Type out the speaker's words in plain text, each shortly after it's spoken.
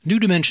New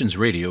Dimensions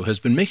Radio has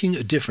been making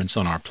a difference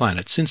on our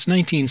planet since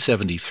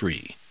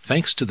 1973,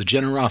 thanks to the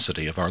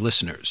generosity of our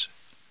listeners.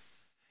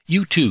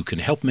 You too can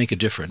help make a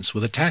difference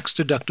with a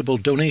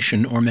tax-deductible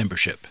donation or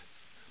membership.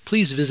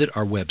 Please visit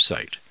our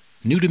website,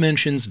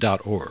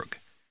 newdimensions.org,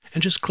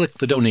 and just click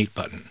the Donate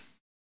button.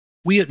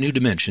 We at New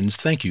Dimensions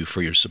thank you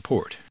for your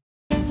support.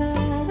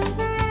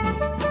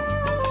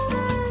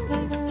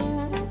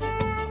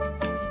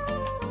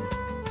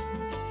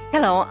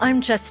 Hello, I'm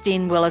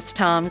Justine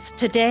Willis-Toms.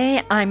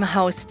 Today I'm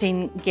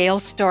hosting Gail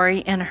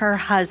Storey and her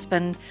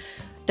husband,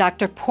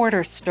 Dr.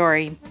 Porter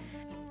Storey.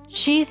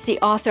 She's the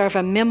author of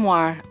a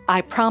memoir,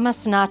 I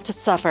Promise Not to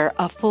Suffer,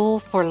 A Fool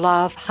for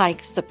Love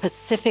Hikes the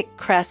Pacific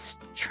Crest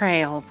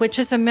Trail, which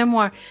is a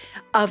memoir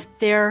of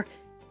their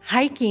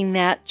hiking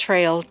that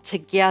trail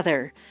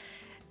together.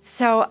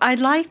 So I'd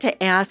like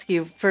to ask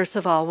you, first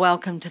of all,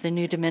 welcome to the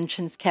New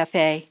Dimensions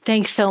Cafe.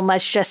 Thanks so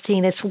much,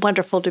 Justine. It's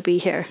wonderful to be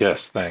here.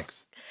 Yes, thanks.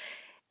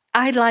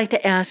 I'd like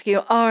to ask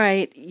you, all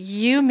right,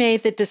 you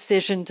made the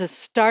decision to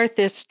start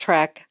this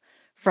trek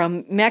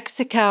from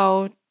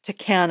Mexico to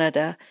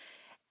Canada.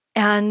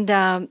 And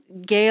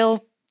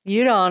Gail,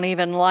 you don't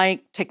even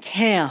like to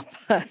camp.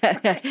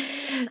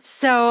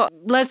 So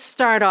let's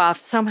start off.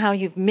 Somehow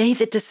you've made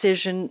the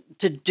decision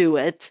to do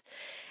it.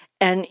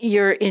 And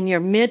you're in your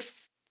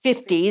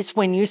mid-50s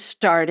when you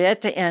start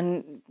it,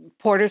 and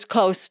Porter's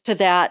close to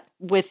that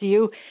with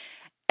you.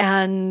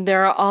 And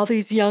there are all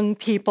these young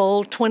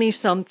people,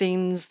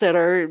 20-somethings, that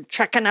are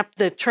trekking up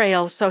the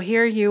trail. So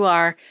here you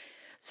are,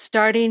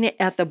 starting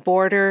at the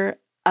border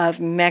of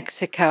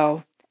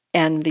Mexico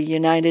and the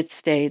United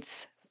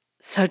States.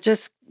 So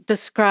just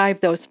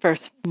describe those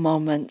first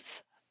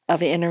moments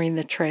of entering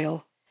the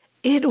trail.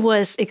 It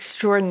was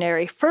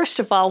extraordinary. First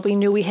of all, we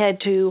knew we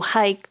had to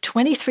hike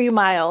 23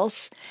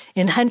 miles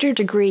in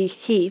 100-degree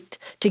heat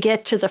to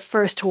get to the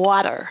first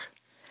water.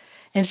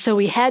 And so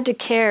we had to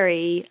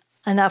carry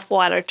enough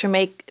water to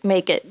make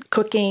it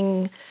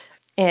cooking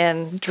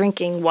and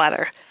drinking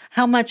water.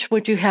 How much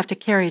would you have to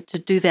carry to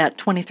do that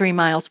 23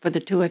 miles for the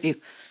two of you?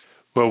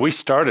 Well, we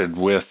started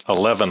with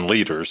 11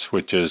 liters,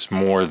 which is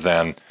more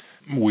than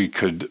we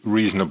could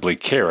reasonably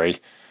carry.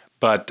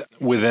 But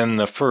within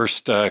the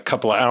first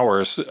couple of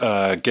hours,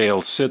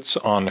 Gail sits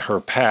on her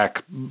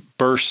pack,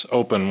 bursts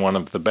open one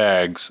of the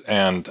bags,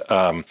 and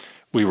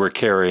we were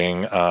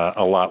carrying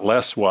a lot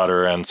less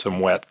water and some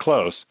wet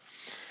clothes.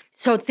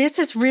 So this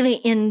is really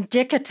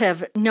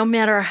indicative, no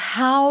matter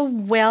how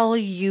well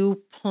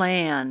you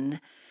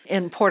plan.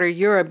 And Porter,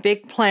 you're a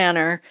big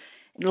planner,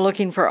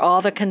 looking for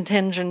all the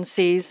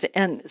contingencies.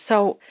 And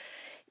so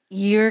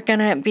you're going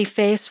to be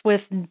faced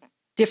with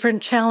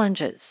different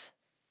challenges.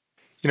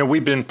 You know,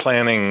 we've been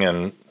planning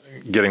and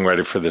getting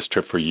ready for this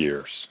trip for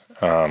years.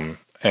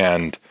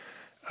 And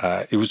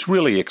it was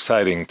really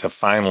exciting to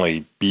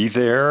finally be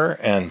there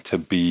and to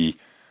be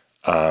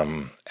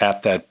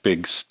at that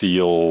big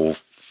steel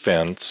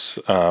fence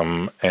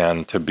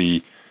and to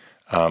be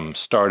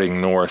starting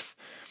north.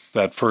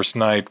 That first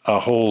night, a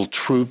whole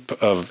troop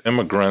of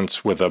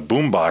immigrants with a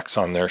boombox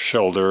on their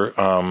shoulder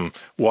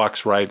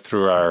walks right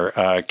through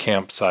our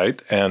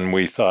campsite, and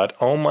we thought,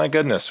 oh my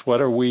goodness,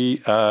 what are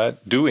we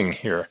doing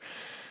here?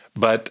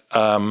 But,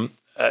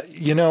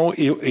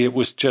 it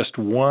was just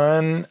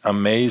one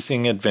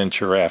amazing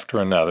adventure after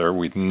another.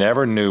 We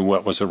never knew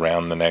what was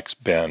around the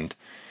next bend,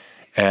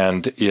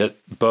 and it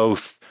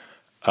both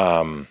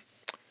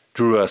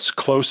drew us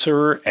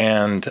closer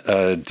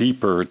and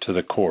deeper to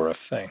the core of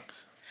things.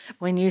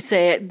 When you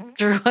say it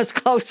drew us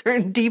closer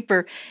and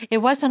deeper, it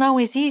wasn't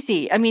always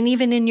easy. I mean,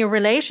 even in your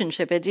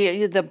relationship,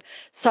 the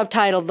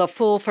subtitle, The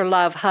Fool for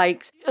Love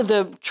Hikes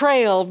the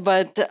Trail,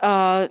 but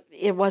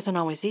it wasn't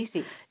always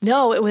easy.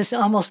 No, it was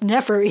almost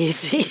never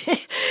easy.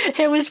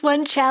 It was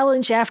one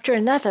challenge after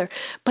another.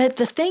 But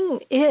the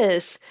thing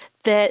is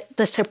that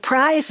the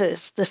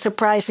surprises, the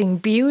surprising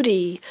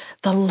beauty,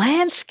 the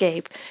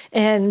landscape,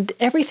 and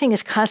everything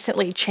is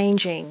constantly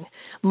changing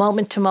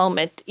moment to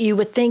moment. You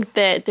would think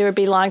that there would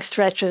be long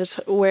stretches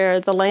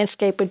where the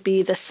landscape would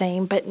be the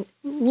same, but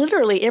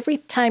literally every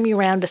time you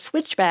round a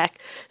switchback,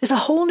 there's a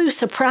whole new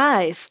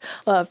surprise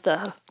of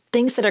the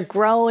things that are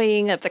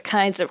growing, of the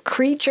kinds of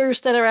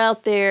creatures that are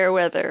out there,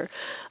 whether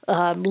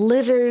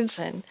lizards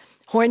and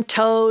horned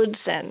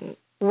toads and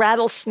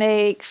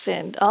rattlesnakes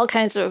and all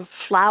kinds of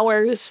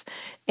flowers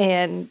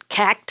and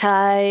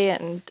cacti,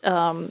 and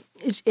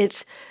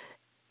it's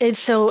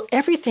so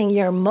everything.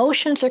 Your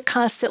emotions are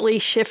constantly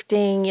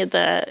shifting.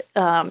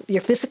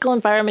 Your physical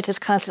environment is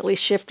constantly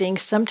shifting.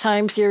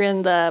 Sometimes you're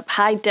in the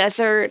high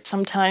desert.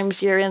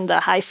 Sometimes you're in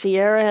the high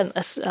Sierra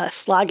and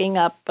slogging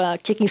up,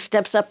 kicking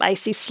steps up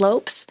icy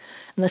slopes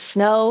in the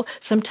snow.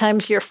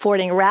 Sometimes you're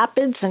fording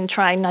rapids and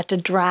trying not to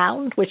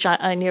drown, which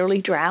I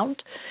nearly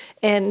drowned.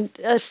 And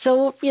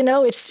so,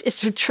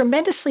 it's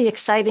tremendously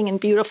exciting and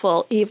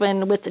beautiful,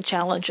 even with the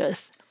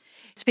challenges.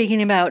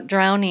 Speaking about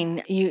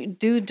drowning, you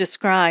do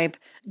describe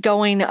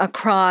going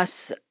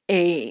across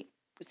a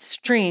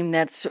stream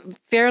that's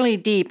fairly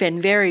deep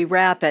and very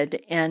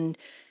rapid. And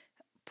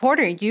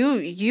Porter,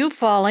 you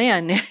fall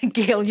in.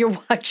 Gail, you're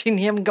watching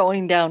him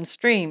going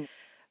downstream.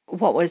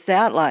 What was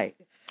that like?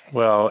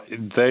 Well,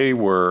 they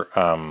were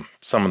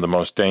some of the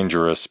most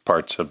dangerous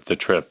parts of the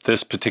trip.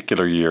 This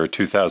particular year,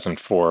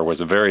 2004,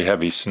 was a very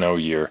heavy snow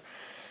year.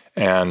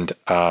 And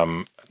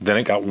then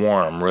it got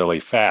warm really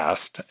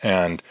fast.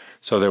 And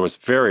so there was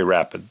very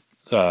rapid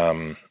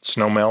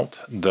snow melt.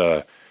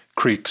 The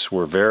creeks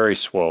were very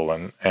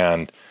swollen,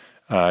 and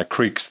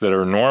creeks that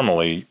are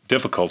normally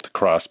difficult to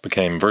cross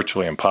became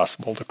virtually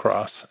impossible to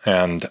cross.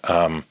 And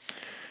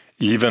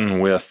even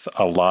with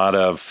a lot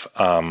of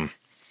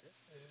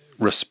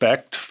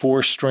respect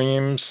for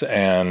streams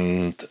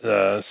and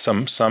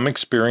some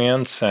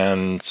experience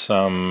and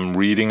some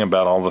reading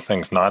about all the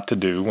things not to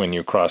do when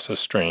you cross a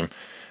stream,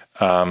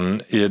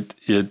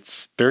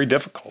 it's very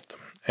difficult.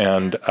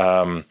 And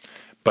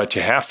but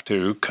you have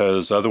to,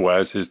 because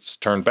otherwise it's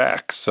turned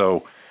back.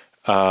 So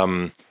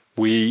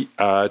we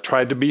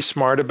tried to be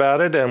smart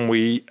about it, and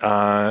we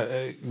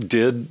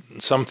did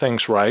some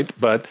things right,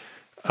 but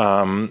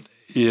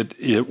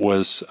it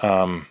was,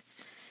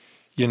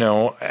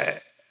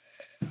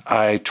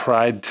 I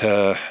tried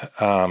to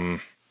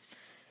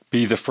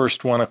be the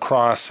first one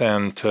across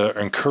and to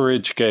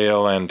encourage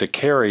Gail and to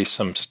carry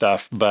some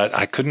stuff, but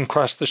I couldn't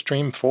cross the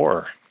stream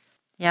for her.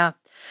 Yeah.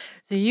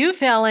 So you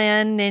fell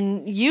in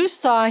and you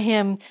saw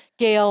him,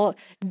 Gail,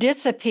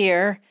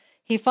 disappear.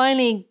 He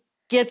finally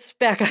gets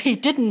back. He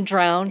didn't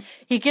drown.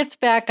 He gets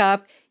back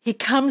up. He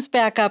comes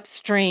back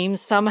upstream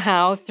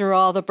somehow through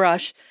all the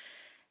brush.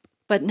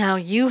 But now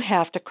you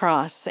have to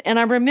cross. And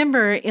I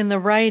remember in the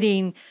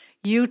writing,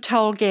 you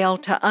told Gail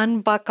to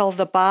unbuckle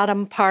the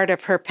bottom part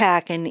of her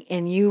pack,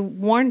 and you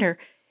warned her,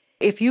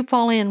 if you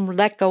fall in,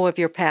 let go of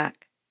your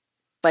pack.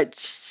 But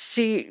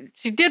she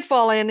did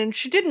fall in, and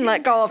she didn't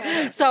let go of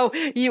it. So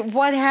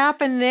what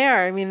happened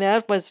there? I mean,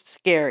 that was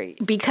scary.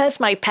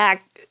 Because my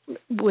pack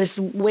was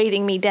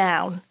weighting me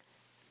down,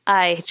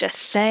 I just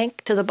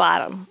sank to the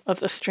bottom of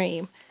the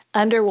stream,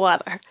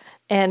 underwater.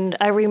 And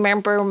I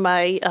remember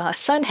my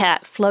sun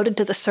hat floated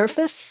to the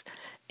surface.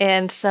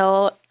 And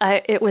so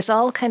it was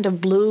all kind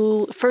of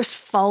blue, first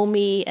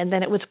foamy, and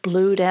then it was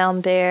blue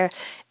down there.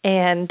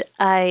 And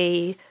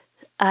I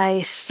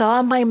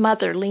saw my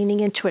mother leaning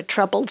into a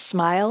troubled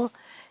smile,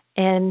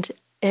 and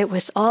it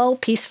was all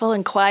peaceful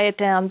and quiet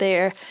down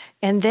there.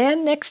 And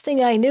then next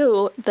thing I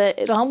knew, that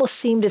it almost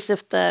seemed as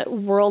if the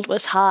world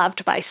was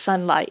halved by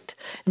sunlight.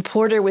 And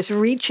Porter was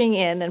reaching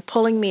in and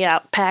pulling me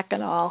out, pack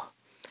and all.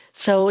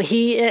 So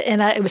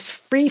it was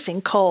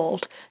freezing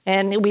cold,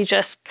 and we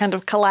just kind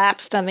of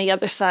collapsed on the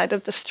other side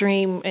of the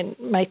stream, and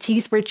my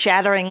teeth were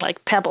chattering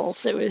like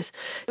pebbles. It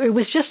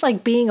was just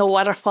like being a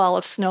waterfall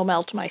of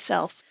snowmelt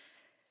myself.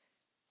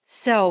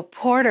 So,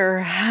 Porter,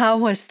 how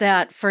was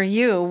that for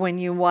you when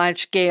you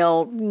watched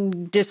Gail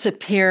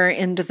disappear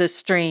into the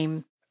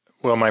stream?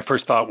 Well, my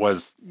first thought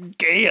was,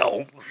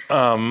 Gail!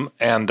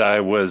 And I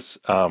was...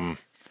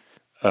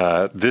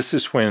 this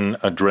is when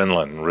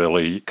adrenaline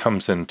really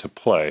comes into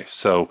play.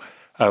 So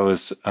I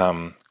was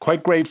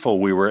quite grateful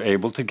we were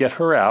able to get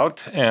her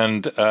out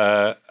and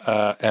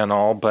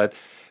all. But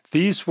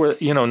these were,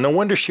 no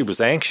wonder she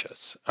was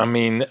anxious. I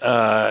mean,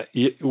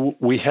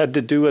 we had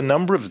to do a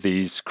number of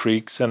these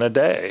creeks in a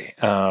day,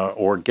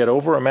 or get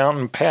over a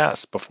mountain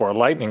pass before a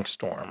lightning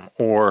storm,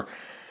 or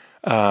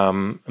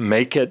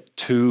make it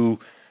to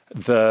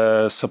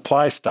the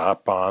supply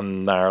stop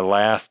on our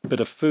last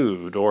bit of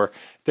food, or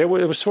it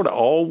was sort of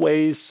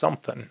always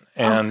something.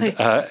 And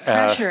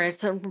pressure.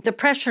 The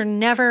pressure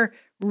never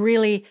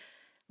really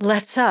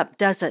lets up,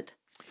 does it?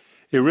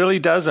 It really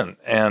doesn't.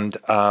 And,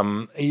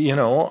 on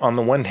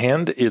the one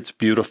hand, it's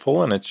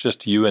beautiful and it's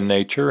just you and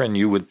nature, and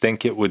you would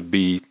think it would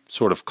be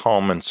sort of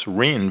calm and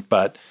serene,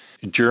 but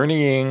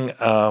journeying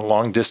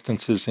long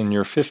distances in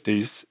your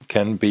 50s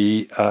can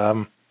be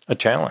a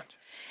challenge.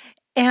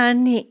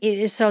 And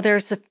so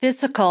there's the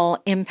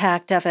physical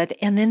impact of it,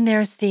 and then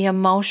there's the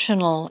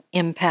emotional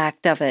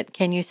impact of it.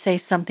 Can you say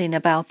something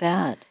about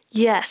that?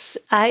 Yes.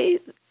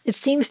 It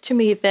seems to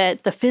me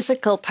that the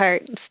physical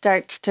part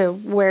starts to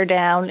wear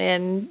down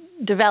and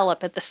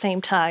develop at the same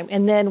time.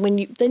 And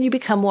then you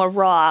become more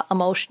raw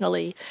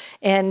emotionally.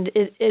 And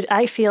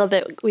I feel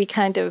that we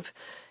kind of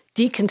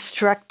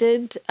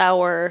deconstructed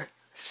our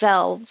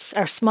selves,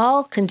 our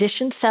small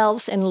conditioned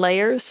selves in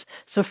layers.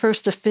 So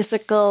first the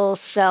physical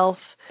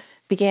self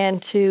began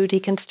to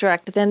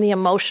deconstruct. Then the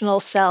emotional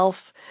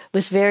self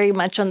was very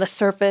much on the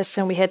surface,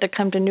 and we had to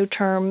come to new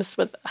terms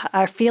with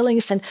our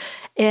feelings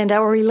and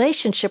our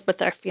relationship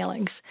with our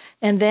feelings.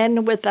 And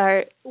then with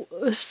our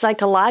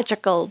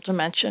psychological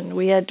dimension,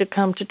 we had to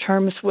come to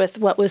terms with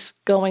what was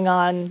going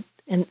on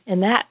in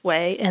that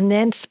way. And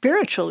then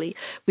spiritually,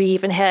 we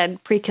even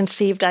had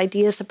preconceived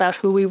ideas about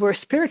who we were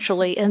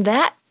spiritually, and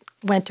that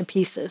went to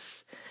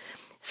pieces.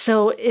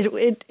 So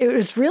it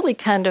was really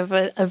kind of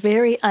a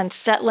very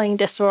unsettling,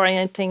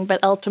 disorienting,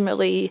 but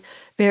ultimately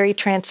very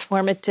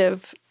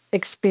transformative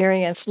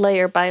experience,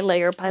 layer by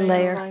layer by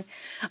layer.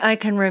 I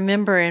can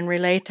remember and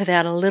relate to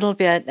that a little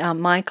bit.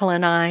 Michael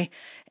and I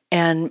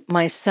and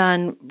my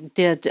son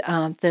did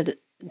the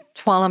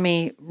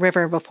Tuolumne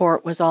River before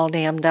it was all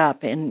dammed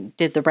up, and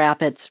did the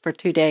rapids for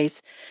 2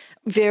 days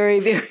Very,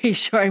 very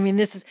short. I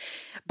mean,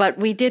 but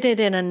we did it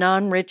in a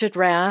non-rigid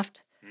raft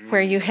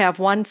where you have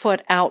 1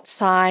 foot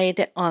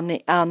outside on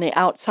the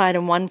outside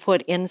and 1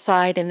 foot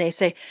inside. And they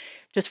say,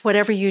 just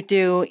whatever you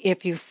do,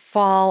 if you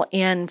fall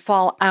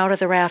out of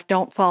the raft,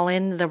 don't fall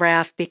into the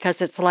raft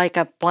because it's like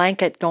a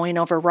blanket going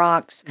over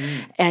rocks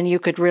and you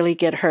could really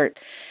get hurt.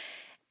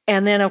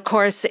 And then, of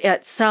course,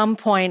 at some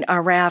point,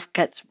 our raft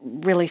gets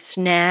really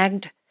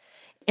snagged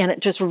and it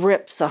just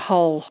rips a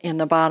hole in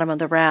the bottom of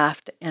the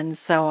raft. And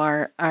so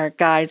our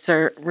guides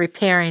are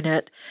repairing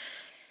it.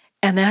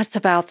 And that's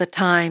about the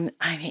time,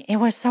 I mean, it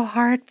was so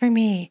hard for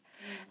me,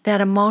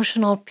 that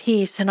emotional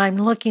piece. And I'm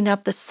looking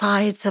up the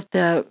sides of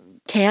the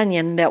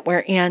canyon that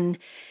we're in.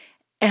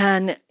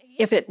 And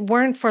if it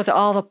weren't for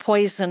all the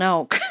poison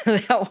oak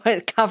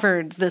that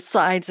covered the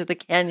sides of the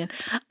canyon,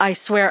 I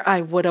swear I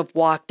would have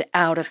walked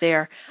out of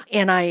there.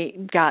 And I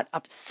got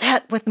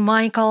upset with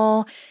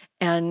Michael,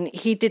 and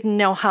he didn't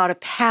know how to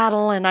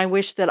paddle, and I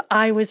wish that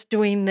I was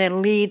doing the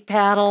lead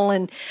paddle.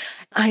 And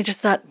I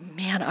just thought,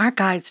 man, our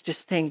guides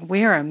just think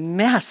we're a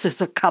mess as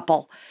a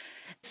couple.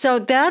 So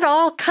that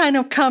all kind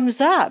of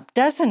comes up,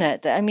 doesn't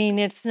it? I mean,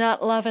 it's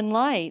not love and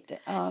light.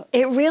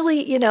 It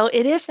really,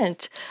 it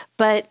isn't.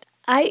 But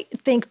I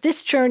think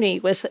this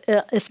journey was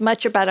as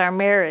much about our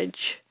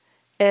marriage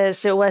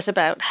as it was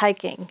about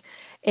hiking.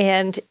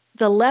 And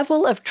the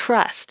level of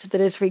trust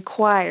that is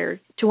required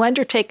to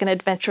undertake an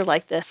adventure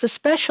like this,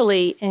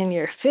 especially in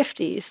your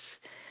 50s,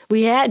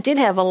 we did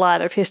have a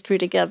lot of history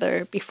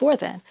together before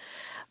then.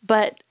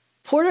 But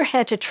Porter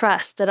had to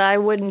trust that I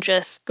wouldn't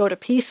just go to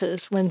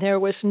pieces when there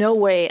was no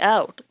way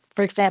out,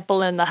 for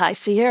example, in the High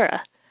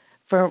Sierra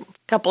for a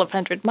couple of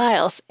 100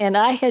 miles. And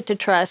I had to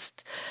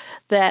trust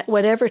that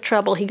whatever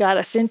trouble he got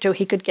us into,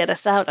 he could get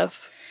us out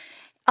of.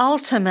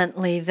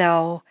 Ultimately,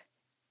 though,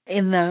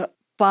 in the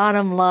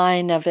bottom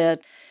line of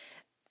it,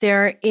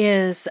 there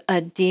is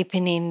a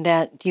deepening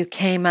that you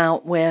came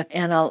out with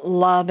and a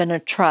love and a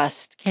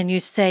trust. Can you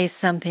say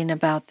something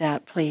about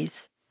that,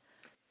 please?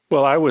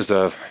 Well, I was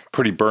a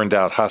pretty burned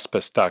out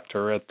hospice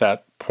doctor at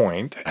that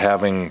point,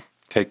 having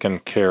taken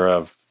care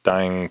of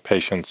dying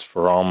patients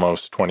for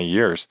almost 20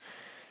 years.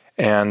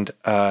 And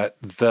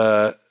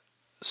the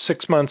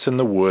 6 months in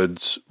the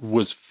woods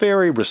was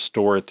very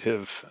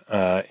restorative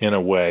in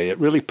a way. It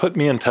really put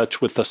me in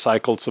touch with the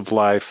cycles of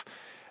life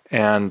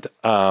and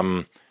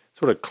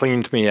sort of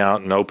cleaned me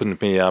out and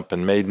opened me up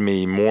and made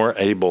me more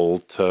able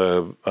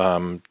to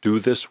do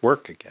this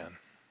work again.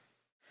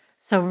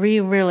 So we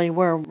really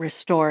were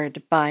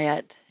restored by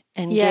it.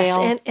 And yes,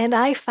 Gail? and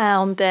I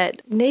found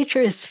that nature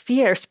is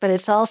fierce, but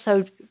it's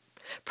also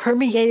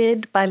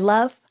permeated by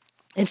love.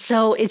 And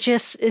so it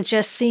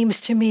just seems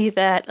to me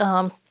that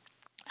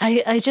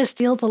I just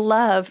feel the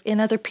love in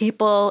other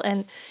people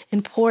and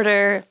in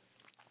Porter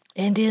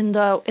and in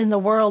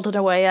the world in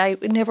a way I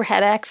never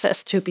had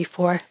access to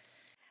before.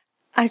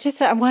 I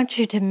want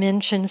you to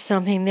mention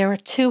something. There are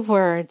 2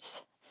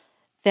 words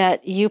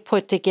that you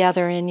put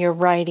together in your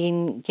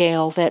writing,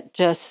 Gail, that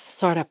just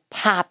sort of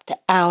popped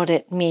out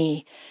at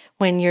me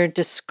when you're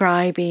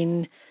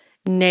describing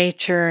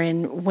nature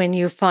and when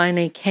you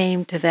finally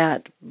came to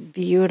that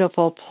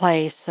beautiful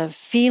place of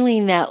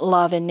feeling that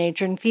love in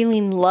nature and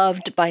feeling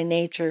loved by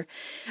nature.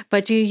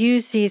 But you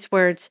use these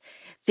words,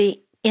 the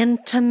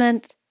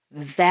intimate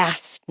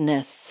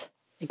vastness.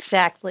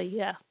 Exactly,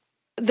 yeah.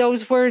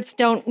 Those words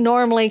don't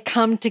normally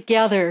come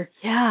together.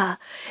 Yeah,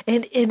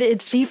 and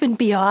it's even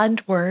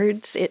beyond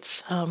words.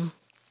 It's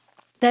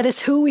that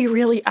is who we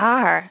really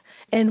are.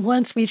 And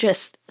once we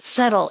just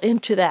settle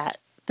into that,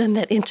 then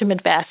that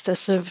intimate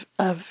vastness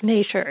of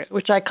nature,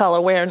 which I call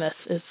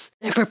awareness, is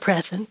ever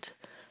present.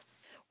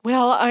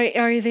 Well,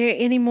 are there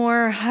any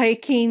more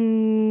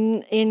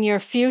hiking in your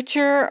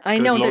future? I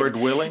know Lord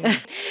willing.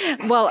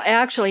 Well,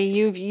 actually,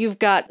 you've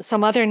got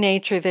some other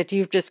nature that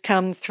you've just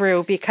come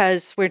through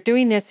because we're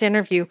doing this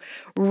interview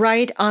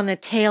right on the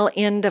tail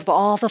end of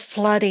all the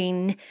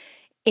flooding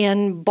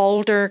in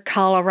Boulder,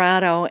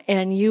 Colorado,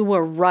 and you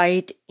were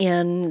right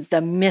in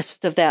the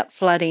midst of that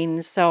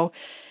flooding. So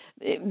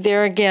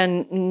there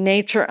again,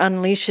 nature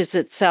unleashes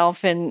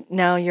itself, and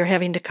now you're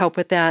having to cope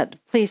with that.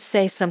 Please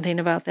say something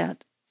about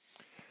that.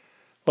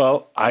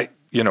 Well,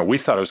 we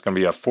thought it was going to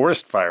be a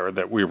forest fire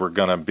that we were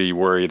going to be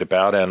worried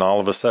about, and all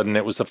of a sudden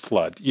it was a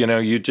flood.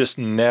 You just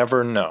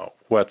never know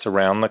what's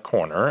around the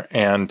corner,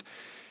 and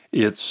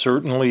it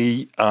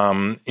certainly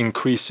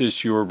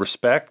increases your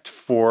respect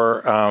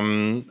for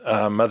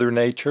Mother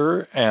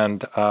Nature,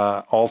 and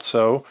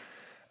also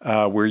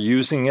we're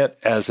using it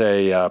as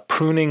a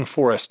pruning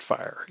forest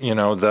fire.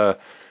 The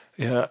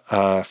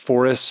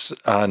forests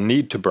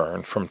need to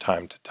burn from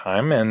time to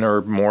time and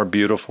are more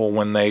beautiful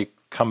when they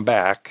come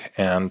back.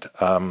 And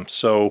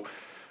so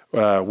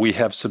we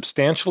have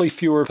substantially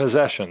fewer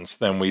possessions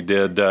than we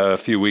did a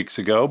few weeks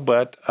ago,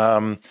 but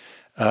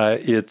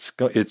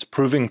it's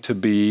proving to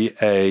be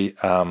a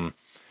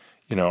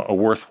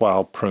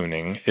worthwhile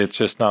pruning. It's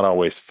just not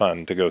always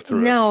fun to go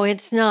through. No,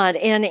 it's not.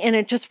 And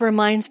it just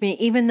reminds me,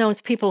 even those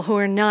people who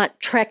are not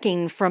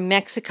trekking from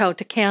Mexico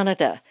to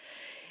Canada,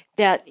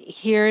 that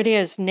here it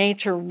is,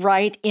 nature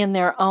right in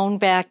their own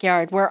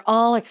backyard. We're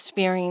all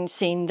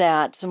experiencing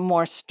that. Some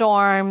more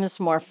storms,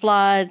 more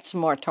floods,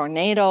 more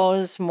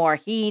tornadoes, more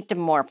heat,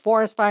 more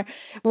forest fire,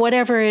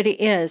 whatever it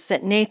is,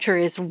 that nature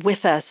is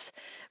with us,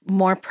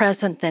 more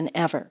present than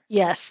ever.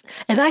 Yes.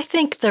 And I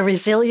think the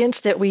resilience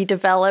that we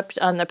developed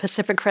on the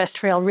Pacific Crest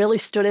Trail really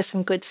stood us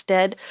in good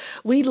stead.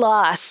 We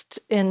lost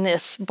in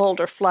this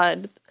Boulder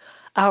flood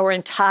our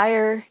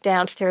entire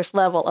downstairs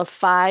level of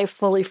 5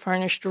 fully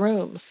furnished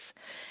rooms.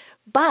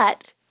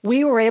 But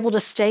we were able to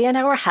stay in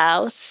our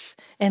house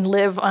and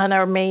live on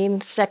our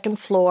main second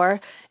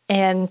floor,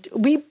 and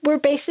we were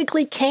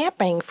basically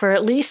camping for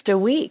at least a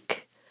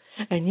week.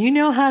 And you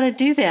know how to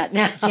do that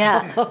now.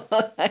 Yeah.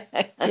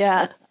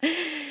 Yeah.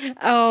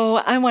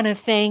 Oh, I want to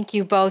thank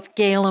you both,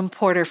 Gail and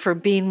Porter, for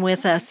being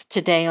with us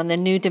today on the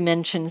New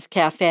Dimensions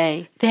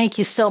Cafe. Thank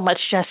you so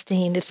much,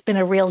 Justine. It's been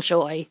a real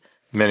joy.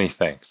 Many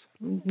thanks.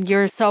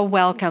 You're so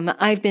welcome.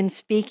 I've been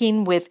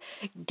speaking with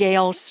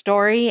Gail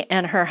Storey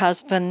and her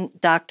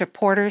husband, Dr.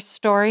 Porter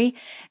Storey,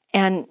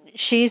 and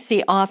she's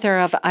the author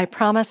of I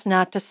Promise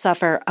Not to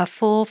Suffer, A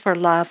Fool for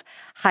Love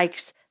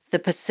Hikes the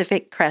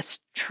Pacific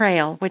Crest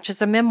Trail, which is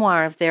a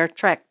memoir of their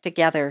trek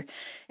together.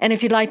 And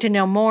if you'd like to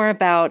know more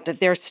about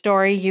their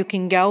story, you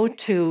can go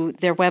to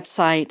their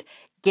website,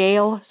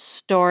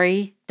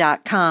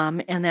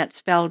 gailstorey.com, and that's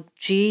spelled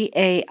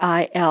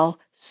Gail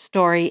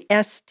Storey,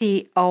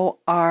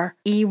 STOREY.com,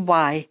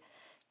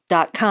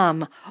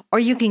 or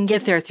you can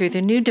get there through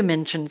the New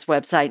Dimensions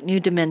website,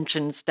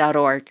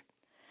 newdimensions.org.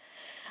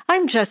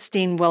 I'm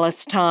Justine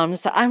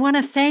Willis-Toms. I want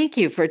to thank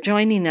you for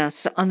joining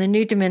us on the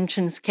New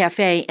Dimensions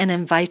Cafe and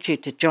invite you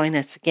to join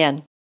us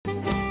again.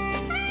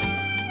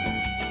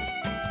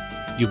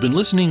 You've been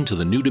listening to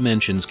the New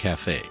Dimensions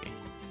Cafe.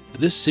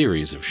 This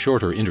series of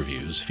shorter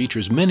interviews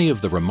features many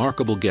of the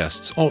remarkable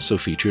guests also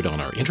featured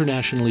on our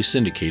internationally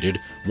syndicated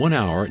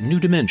one-hour New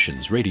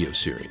Dimensions radio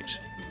series.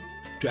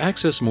 To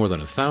access more than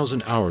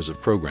 1,000 hours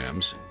of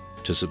programs,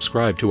 to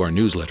subscribe to our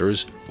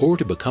newsletters, or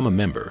to become a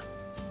member,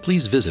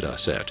 please visit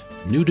us at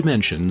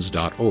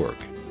newdimensions.org.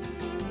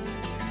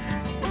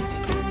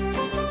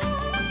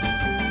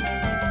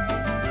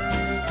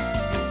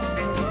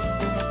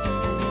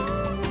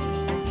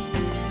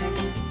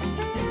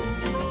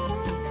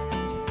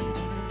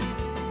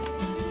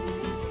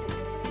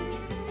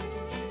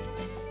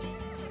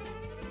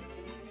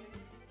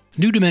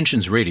 New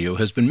Dimensions Radio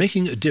has been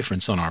making a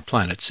difference on our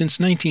planet since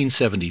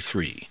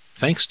 1973,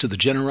 thanks to the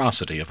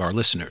generosity of our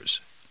listeners.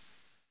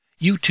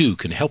 You too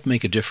can help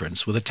make a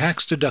difference with a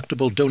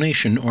tax-deductible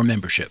donation or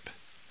membership.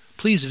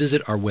 Please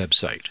visit our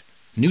website,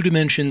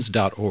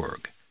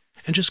 newdimensions.org,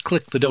 and just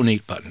click the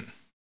Donate button.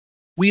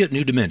 We at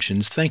New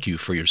Dimensions thank you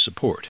for your support